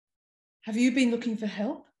Have you been looking for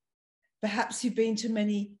help? Perhaps you've been to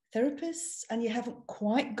many therapists and you haven't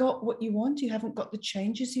quite got what you want. You haven't got the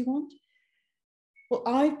changes you want. Well,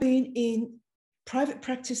 I've been in private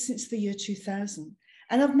practice since the year 2000,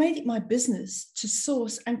 and I've made it my business to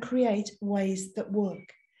source and create ways that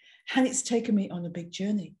work. And it's taken me on a big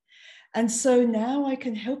journey. And so now I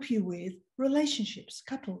can help you with relationships,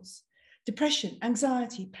 couples, depression,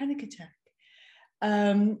 anxiety, panic attack,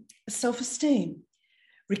 self-esteem,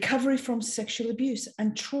 recovery from sexual abuse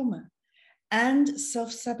and trauma, and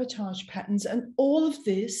self-sabotage patterns, and all of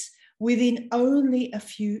this within only a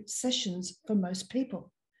few sessions for most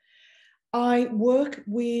people. I work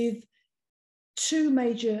with two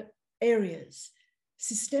major areas: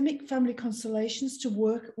 systemic family constellations to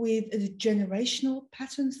work with the generational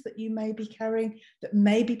patterns that you may be carrying that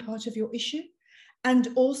may be part of your issue, and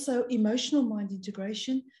also emotional mind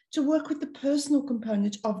integration to work with the personal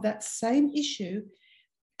component of that same issue.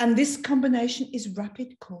 And this combination is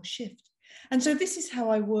rapid core shift. And so this is how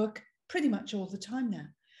I work pretty much all the time now,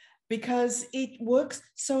 because it works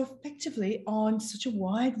so effectively on such a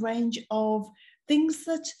wide range of things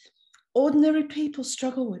that ordinary people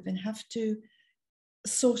struggle with and have to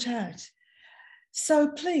sort out. So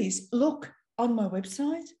please look on my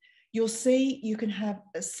website. You'll see you can have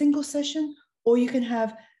a single session, or you can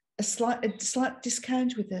have a slight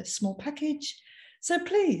discount with a small package. So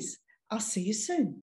please, I'll see you soon.